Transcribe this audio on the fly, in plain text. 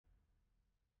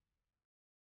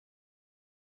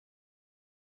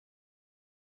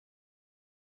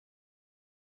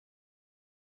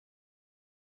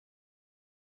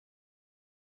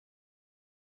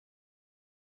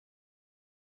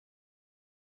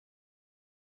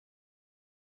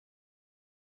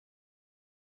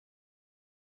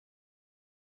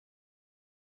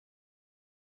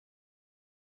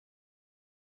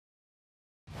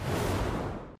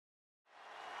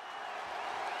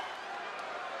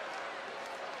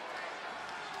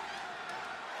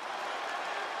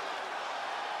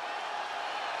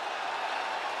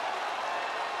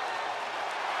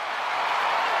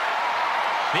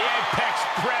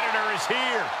is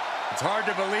here. It's hard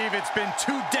to believe it's been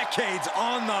 2 decades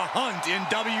on the hunt in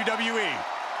WWE.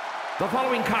 The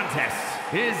following contest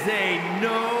is a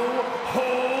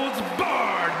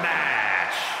no-holds-barred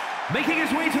match. Making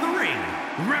his way to the ring,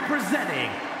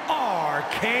 representing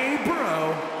RK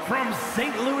Bro from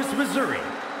St. Louis, Missouri,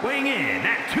 weighing in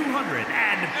at 250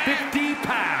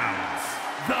 pounds,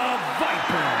 the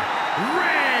Viper,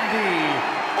 Randy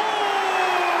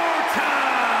Orton!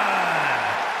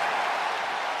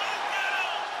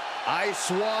 Ice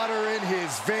water in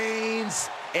his veins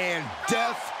and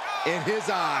death in his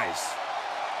eyes.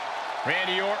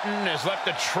 Randy Orton has left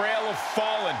a trail of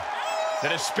fallen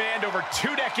that has spanned over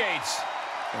 2 decades.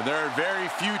 And there are very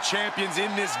few champions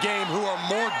in this game who are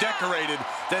more decorated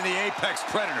than the Apex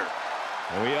Predator.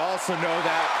 And we also know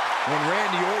that when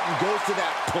Randy Orton goes to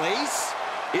that place,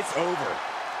 it's over.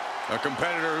 A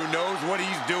competitor who knows what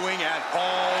he's doing at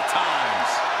all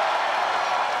times.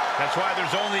 That's why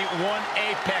there's only one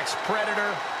Apex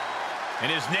Predator,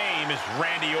 and his name is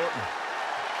Randy Orton.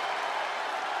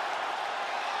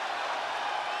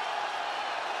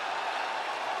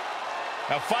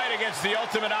 A fight against the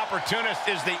ultimate opportunist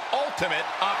is the ultimate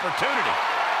opportunity.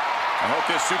 I hope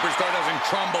this superstar doesn't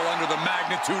crumble under the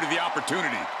magnitude of the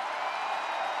opportunity.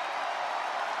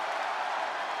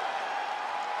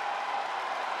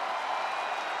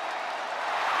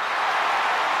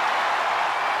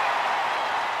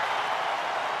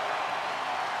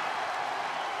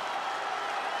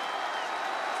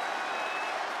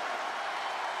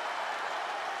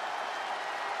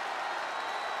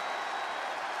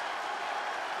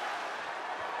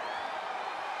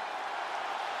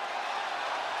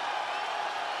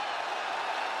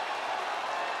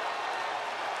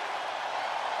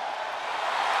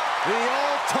 The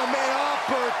ultimate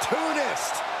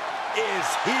opportunist is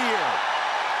here.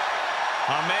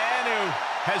 A man who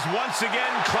has once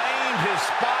again claimed his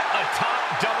spot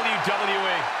atop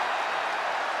WWE.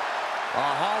 A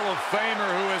Hall of Famer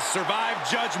who has survived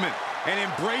judgment and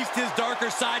embraced his darker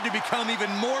side to become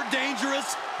even more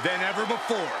dangerous than ever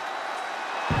before.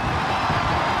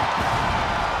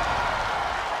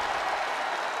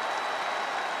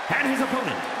 And his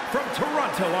opponent, from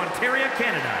Toronto, Ontario,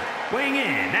 Canada, weighing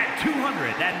in at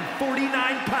 249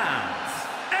 pounds,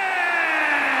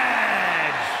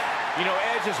 Edge! You know,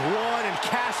 Edge has won and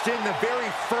cashed in the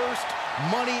very first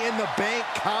Money in the Bank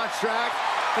contract,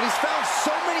 and he's found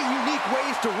so many unique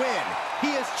ways to win.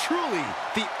 He is truly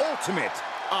the ultimate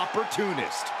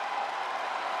opportunist.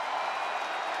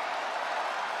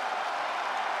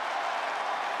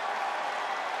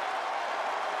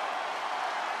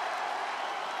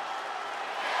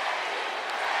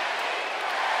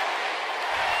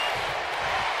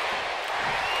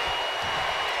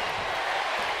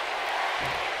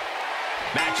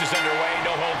 Match is underway,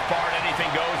 no holds barred,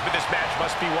 anything goes, but this match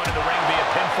must be won in the ring via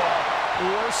pinfall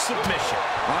or submission.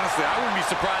 Honestly, I wouldn't be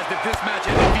surprised if this match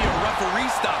ended via referee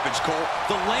stoppage, Cole.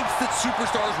 The lengths that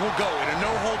superstars will go in a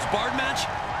no-holds-barred match,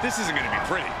 this isn't going to be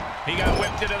pretty. He got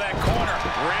whipped into that corner.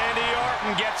 Randy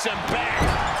Orton gets him back.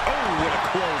 Oh, what a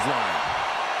clothesline.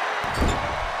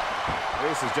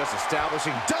 This is just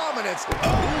establishing dominance.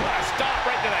 Oh, a stop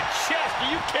right to the chest.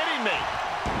 Are you kidding me?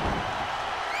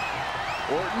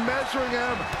 Orton measuring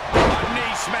him. A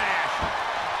knee smash.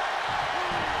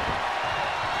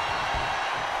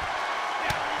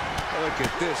 Look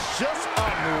at this, just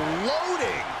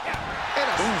unloading. And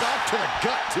a stop to the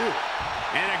gut, too.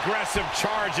 An aggressive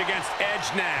charge against Edge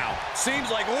now.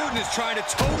 Seems like Orton is trying to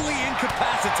totally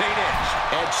incapacitate Edge.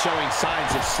 Edge showing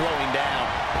signs of slowing down.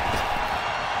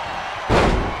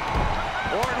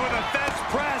 Orton with a fence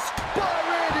press By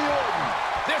Randy Orton.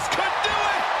 This could do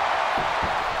it!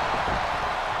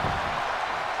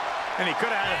 And he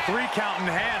could have had a 3 count in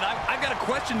hand. I've got to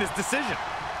question this decision.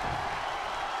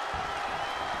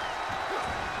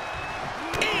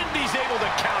 And he's able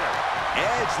to counter.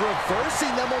 Edge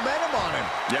reversing the momentum on him.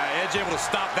 Yeah, Edge able to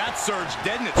stop that surge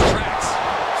dead in its tracks.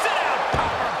 Sit down,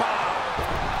 powerbomb.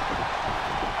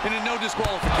 In a no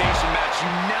disqualification match, you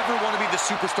never want to be the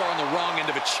superstar on the wrong end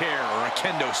of a chair or a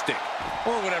kendo stick,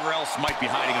 or whatever else might be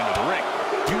hiding under the ring.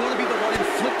 You want to be the one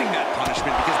inflicting that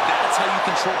punishment because that's how you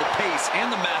control the pace and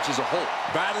the match as a whole.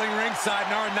 Battling ringside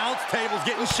and our announce table's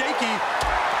getting shaky.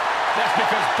 That's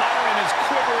because Byron is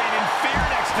quivering in fear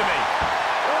next to me.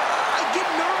 I get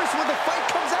nervous when the fight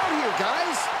comes out here,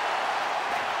 guys.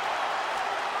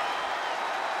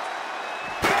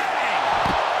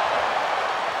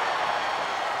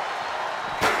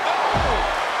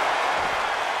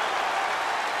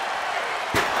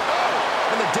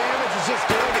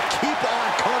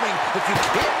 If you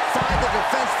can't find the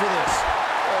defense for this.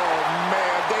 Oh,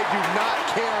 man, they do not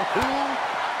care who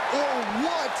or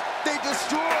what they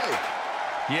destroy.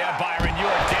 Yeah, Byron, you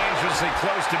are dangerously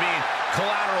close to being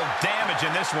collateral damage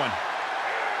in this one.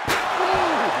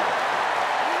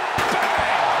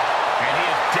 Bang! And he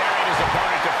is daring his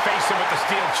opponent to face him with the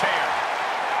steel chair.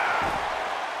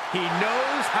 He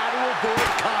knows how to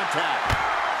avoid contact.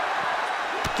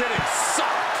 Getting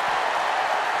sucked.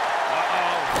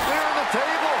 Uh-oh. Clearing the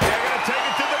table. They're going to take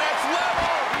it to the next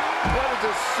level. What is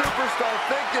this superstar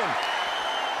thinking?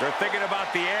 They're thinking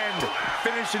about the end,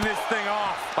 finishing this thing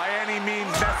off by any means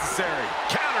necessary.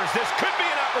 Counters, this could be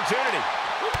an opportunity.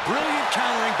 Brilliant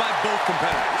countering by both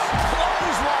competitors.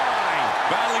 Clothesline.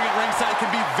 Battling at ringside can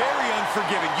be very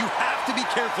unforgiving. You have to be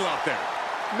careful out there.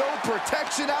 No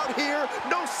protection out here.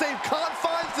 No safe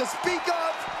confines to speak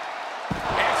of.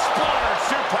 Exploder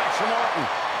suplex from Orton.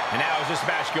 And now as this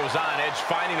match goes on, Edge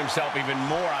finding himself even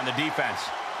more on the defense.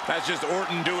 That's just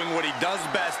Orton doing what he does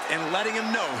best and letting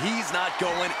him know he's not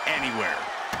going anywhere.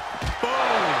 Boom!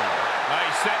 Oh,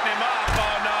 he's setting him up.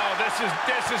 Oh no, this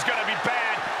is going to be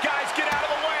bad. Guys, get out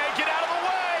of the way! Get out of the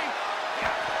way!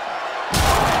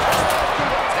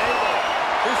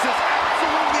 This is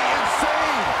absolutely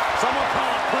insane. Someone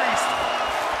call a priest.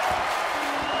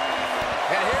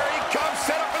 And here he comes,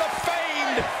 set up for the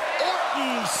feigned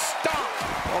Orton stomp.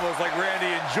 Almost like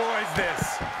Randy enjoys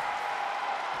this.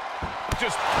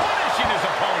 Just punishing his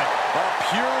opponent. A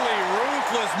purely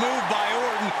ruthless move by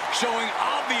Orton, showing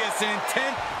obvious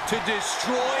intent to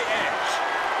destroy Edge.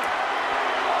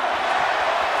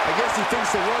 I guess he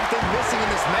thinks the one thing missing in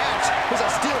this match was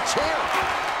a steel chair.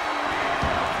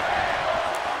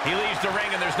 He leaves the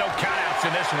ring and there's no countouts in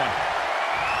this one.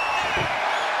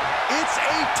 It's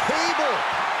a table.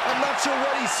 I'm not sure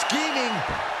what he's scheming,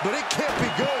 but it can't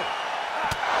be good.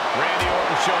 Randy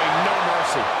Orton showing no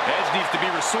mercy. Edge needs to be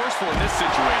resourceful in this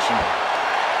situation.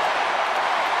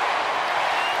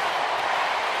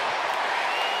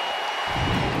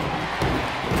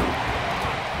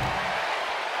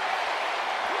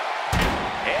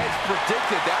 Edge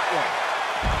predicted that one.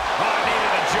 Oh,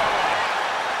 needed a jaw.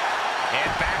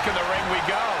 And back in the ring we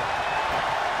go.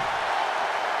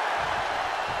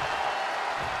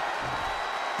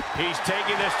 He's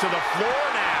taking this to the floor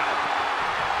now.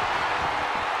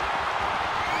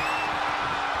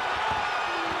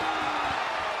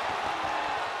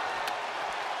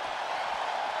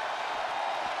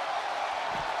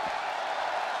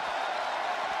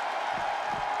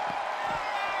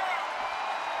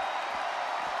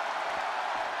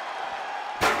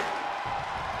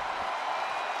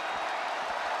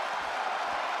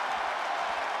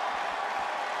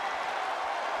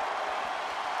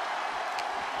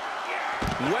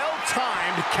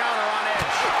 Well-timed counter on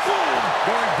Edge. Boom!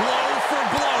 Going blow for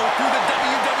blow through the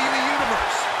WWE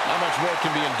Universe. Not much more can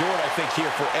be endured, I think,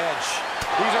 here for Edge.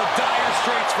 These are dire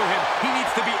straits for him. He needs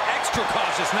to be extra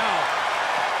cautious now.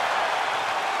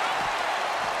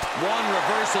 One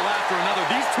reversal after another.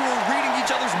 These two are reading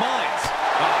each other's minds.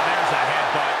 Oh, there's a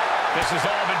headbutt. This has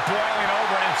all been boiling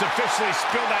over, and it's officially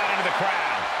spilled out into the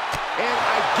crowd. And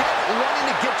I get wanting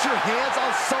to get your hands on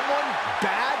someone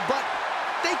bad, but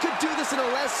they could do this in a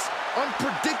less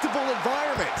unpredictable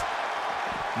environment.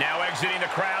 Now exiting the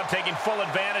crowd, taking full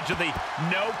advantage of the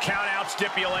no count-out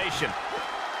stipulation.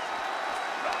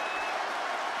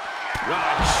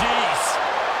 Oh, jeez.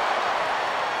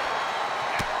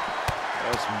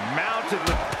 Just mounted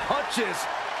with punches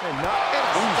and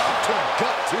stop to the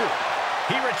gut, too.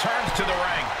 He returns to the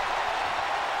ring.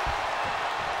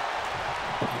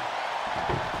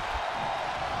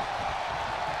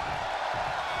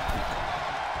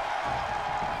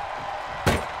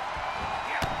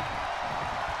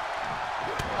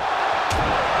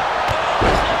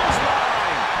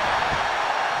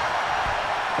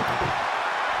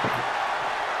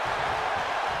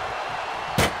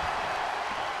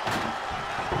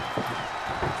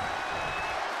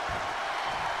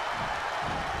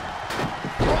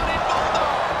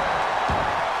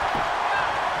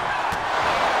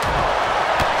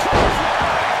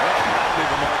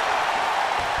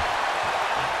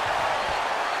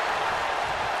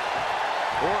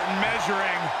 Orton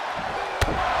measuring.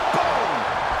 Boom!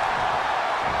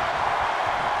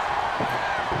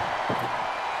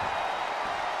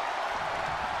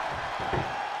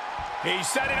 He's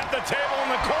setting up the table in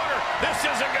the corner. This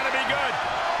isn't going to be good.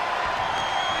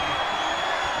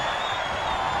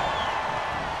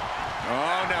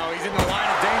 Oh, no, he's in the line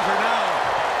of danger now.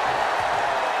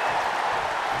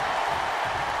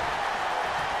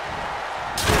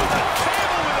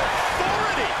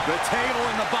 The table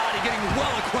and the body getting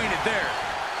well acquainted there.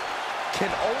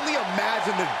 Can only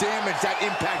imagine the damage that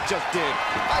impact just did.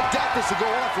 I doubt this will go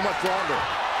on for much longer.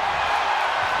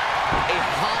 A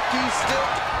hockey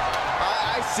stick?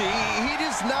 I I see. He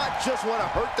does not just want to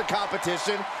hurt the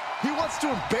competition. He wants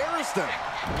to embarrass them.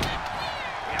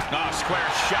 Oh, square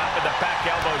shot with the back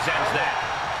elbows ends that.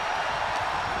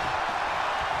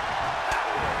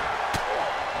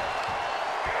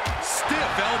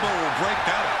 Stiff elbow will break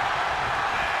that up.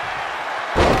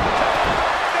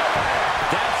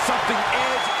 That's something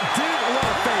Edge didn't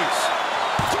want to face.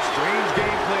 Strange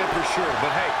game plan for sure,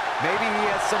 but hey, maybe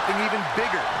he has something even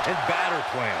bigger and badder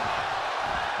planned.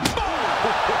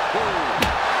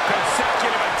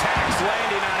 Consecutive attacks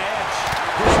landing on Edge.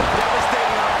 This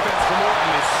devastating offense from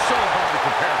Orton is so hard to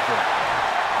prepare for.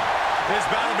 This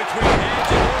battle between Edge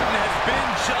and Orton has been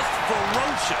just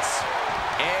ferocious.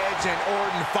 Edge and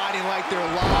Orton fighting like their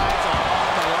lives are on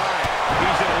the line.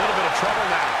 He's in a little bit of trouble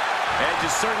now. Edge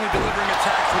is certainly delivering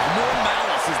attacks with more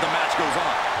malice as the match goes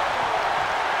on.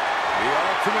 The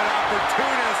ultimate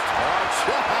opportunist. Watch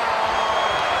out.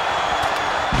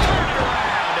 Turn it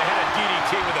around to hit a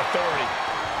DDT with authority.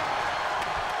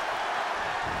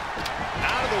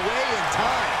 Out of the way in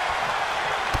time.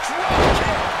 Drop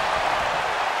kick.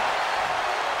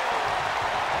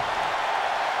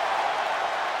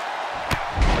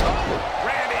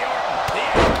 Randy Orton, the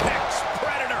apex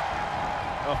predator.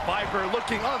 A Viper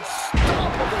looking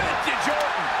unstoppable. Vintage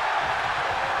Orton.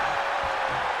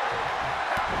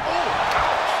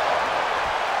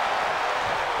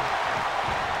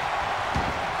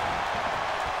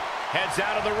 Heads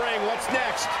out of the ring. What's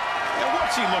next? And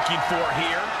what's he looking for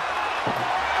here?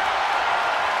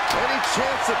 Any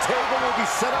chance the table will be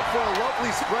set up for a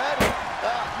lovely spread?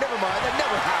 Never mind, that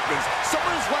never happens.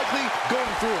 Someone is likely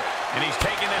going through it. And he's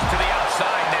taking this to the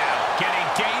outside now, getting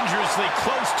dangerously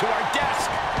close to our desk.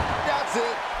 That's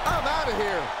it. I'm out of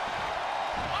here.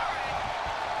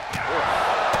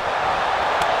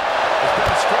 It's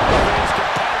been a struggle for these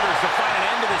competitors to find an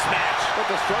end to this match. But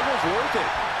the struggle's worth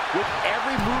it. With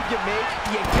every move you make,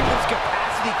 you get this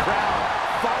capacity crowd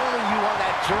following you on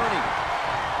that journey.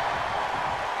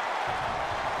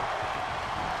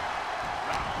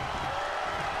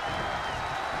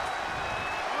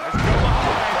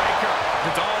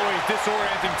 It's always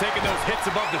disorienting taking those hits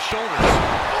above the shoulders.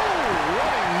 Ooh,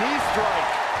 running knee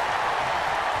strike.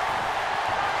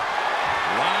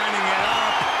 Lining it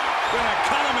up. Gonna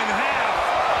cut him in half.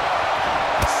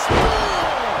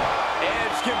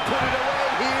 Edge can put it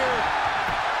away here.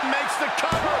 Makes the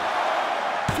cover.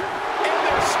 And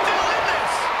they're still in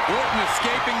this. Orton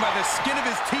escaping by the skin of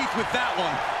his teeth with that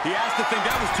one. He has to think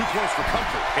that was too close for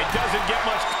comfort. It doesn't get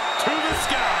much to the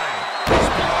sky.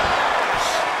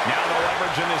 Splash. Now the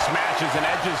leverage in this match is in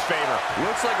Edge's favor.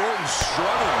 Looks like Orton's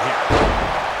struggling here.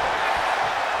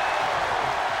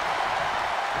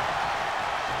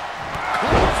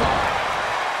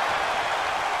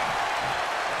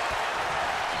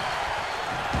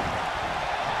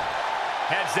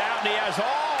 Heads out, and he has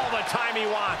all the time he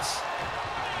wants.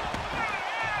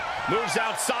 Moves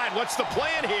outside. What's the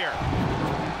plan here?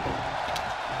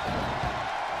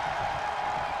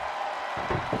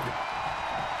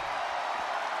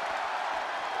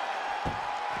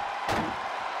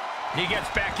 He gets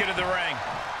back into the ring.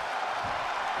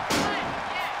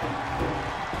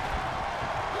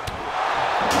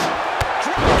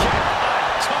 Drop kick on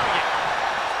target.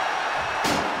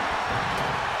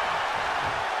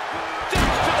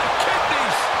 Digs to the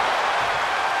kidneys.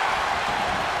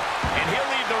 And he'll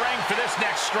leave the ring for this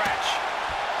next stretch.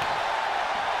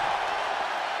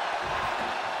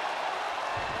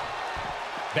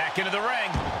 Back into the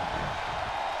ring.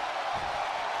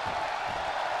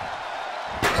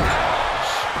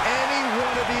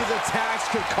 These attacks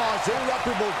could cause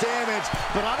irreparable damage,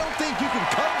 but I don't think you can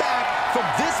come back from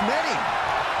this many.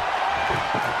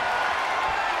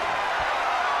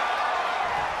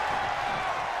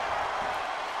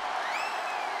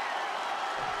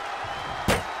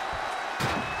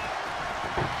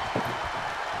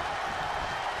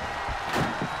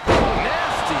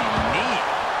 Nasty knee.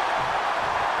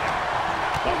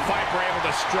 The Viper able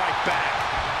to strike back.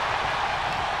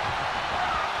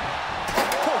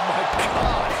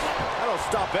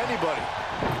 Stop anybody.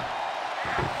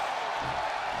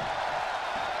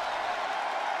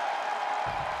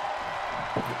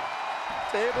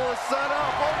 Table is set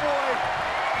up. Oh boy.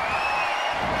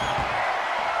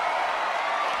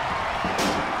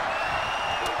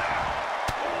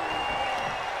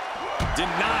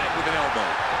 Denied with an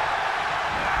elbow.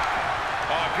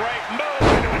 Oh, great move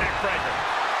into a neck breaker.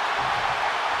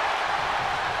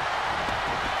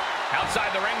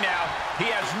 Outside the ring now.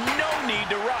 He has no need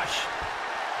to rush.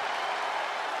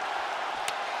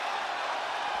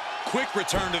 Quick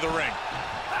return to the ring.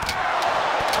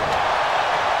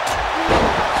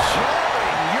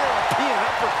 Jarring European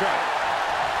uppercut.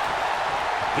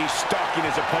 He's stalking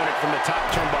his opponent from the top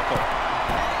turnbuckle.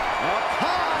 Up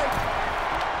high.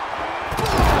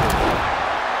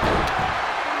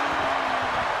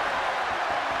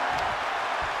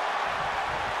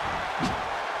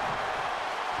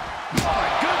 Oh my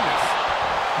goodness.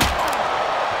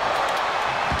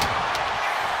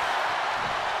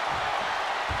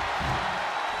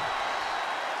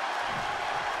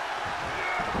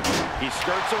 He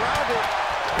skirts around it.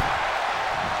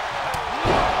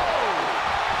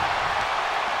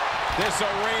 This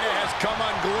arena has come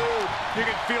unglued. You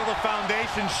can feel the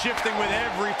foundation shifting with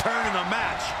every turn in the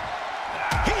match.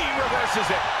 He reverses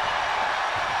it.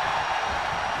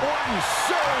 Orton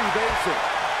so evasive.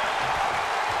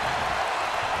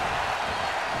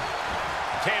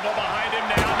 Table behind him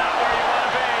now, not where you want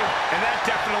to be. And that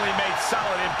definitely made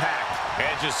solid impact.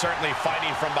 Edge is certainly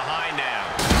fighting from behind now.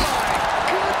 My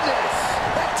goodness!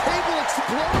 That table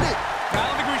exploded! I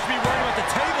don't think we should be worried about the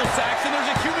table, Saxton.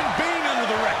 There's a human being under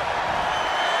the ring.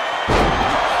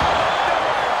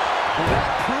 Well, that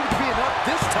proved to be enough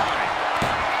this time.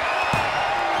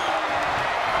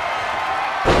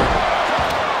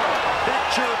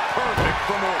 Picture perfect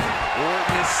from Orton.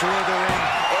 Orton is slithering.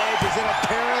 Edge is in a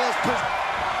perilous position.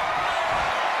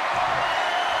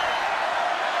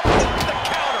 The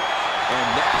counter. And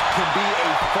that can be a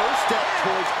first step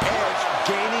towards Edge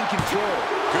gaining control.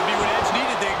 Could be what Edge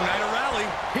needed to ignite a rally.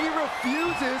 He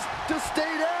refuses to stay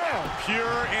down.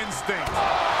 Pure instinct.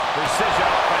 Precision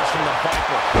offense from the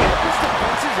Viper. His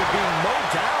defenses are being mowed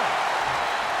down.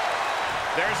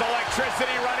 There's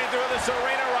electricity running through this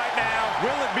arena right now.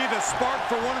 Will it be the spark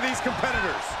for one of these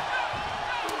competitors?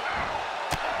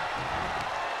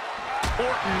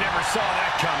 Orton never saw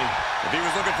that coming. If he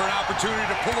was looking for an opportunity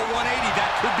to pull a 180,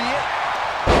 that could be it.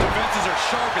 Defenses are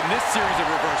sharp in this series of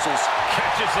reversals.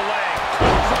 Catches the leg.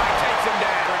 Clothesline takes him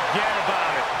down. Forget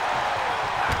about it.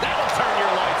 That'll turn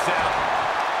your lights out.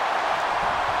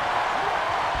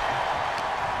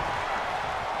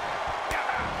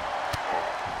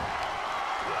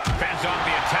 Fends off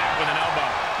the attack with an elbow.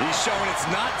 He's showing it's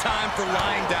not time for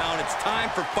lying down. It's time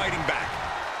for fighting back.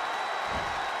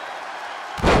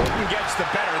 Orton gets the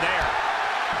better there.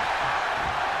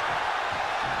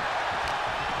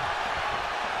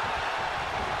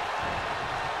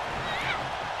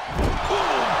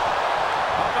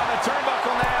 Up on the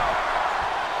turnbuckle now.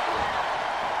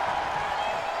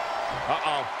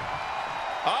 Uh-oh.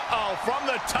 Uh-oh, from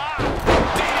the top.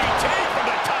 DDT from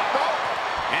the top rope.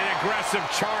 An aggressive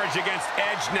charge against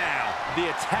Edge now. The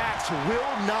attacks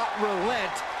will not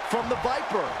relent from the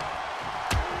Viper.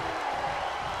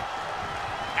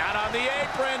 Out on the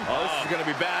apron. Oh, this is going to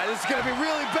be bad. This is going to be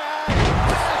really bad.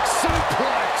 Back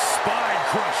suplex. Spine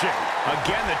crushing.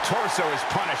 Again, the torso is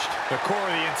punished. The core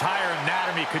of the entire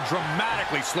anatomy could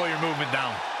dramatically slow your movement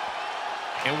down.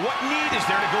 And what need is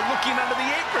there to go looking under the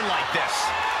apron like this?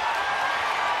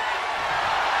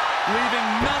 Leaving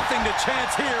nothing to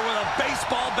chance here with a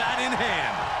baseball bat in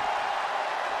hand.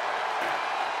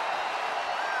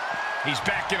 He's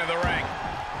back into the ring.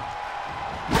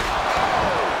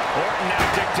 Orton now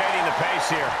dictating the pace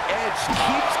here. Edge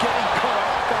keeps getting cut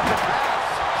off on the pass.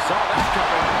 Saw that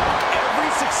coming. Every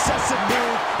successive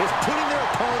move is putting their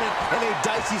opponent in a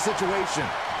dicey situation.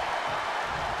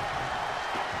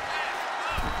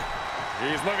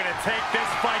 He's looking to take this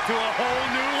fight to a whole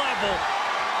new level.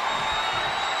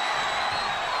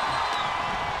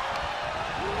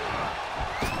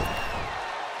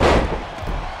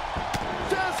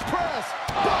 Death press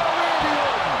by Randy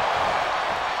Orton.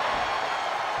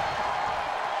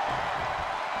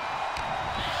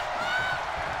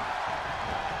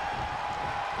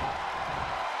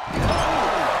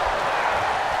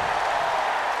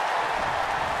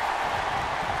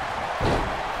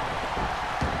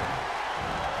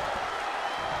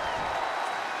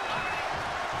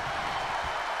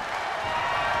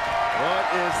 What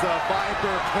is the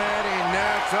Viper planning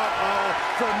next? Uh-oh,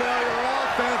 familiar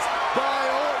offense by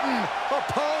Orton.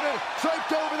 Opponent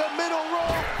draped over the middle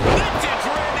rope. Vintage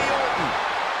Randy Orton.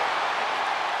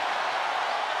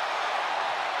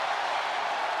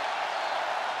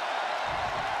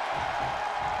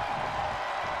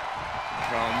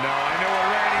 Oh no, I know what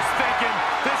Randy's thinking.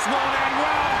 This won't end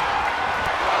well.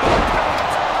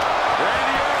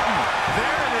 Randy Orton,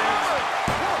 there it is.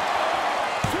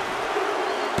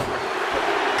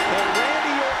 And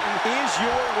Randy Orton is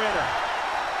your winner.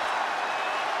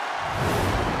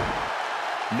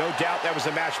 No doubt that was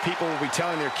a match people will be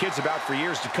telling their kids about for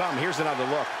years to come. Here's another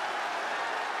look.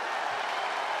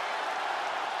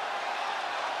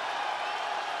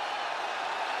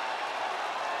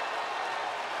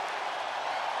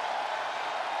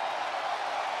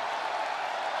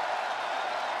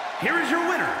 here is your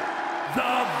winner,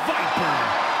 the Viper,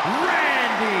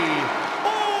 Randy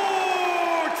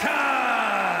Orton!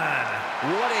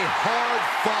 What a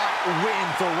hard-fought win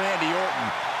for Randy Orton.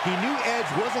 He knew Edge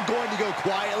wasn't going to go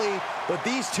quietly, but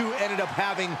these two ended up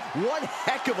having one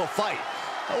heck of a fight.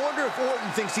 I wonder if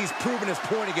Orton thinks he's proven his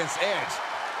point against Edge.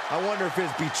 I wonder if his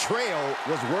betrayal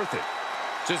was worth it.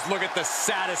 Just look at the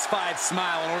satisfied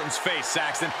smile on Orton's face,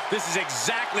 Saxton. This is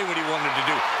exactly what he wanted to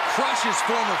do. Crush his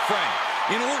former friend.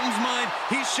 In Orton's mind,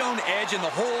 he's shown Edge and the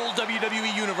whole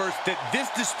WWE Universe that this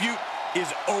dispute is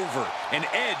over, and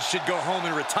Edge should go home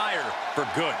and retire for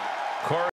good.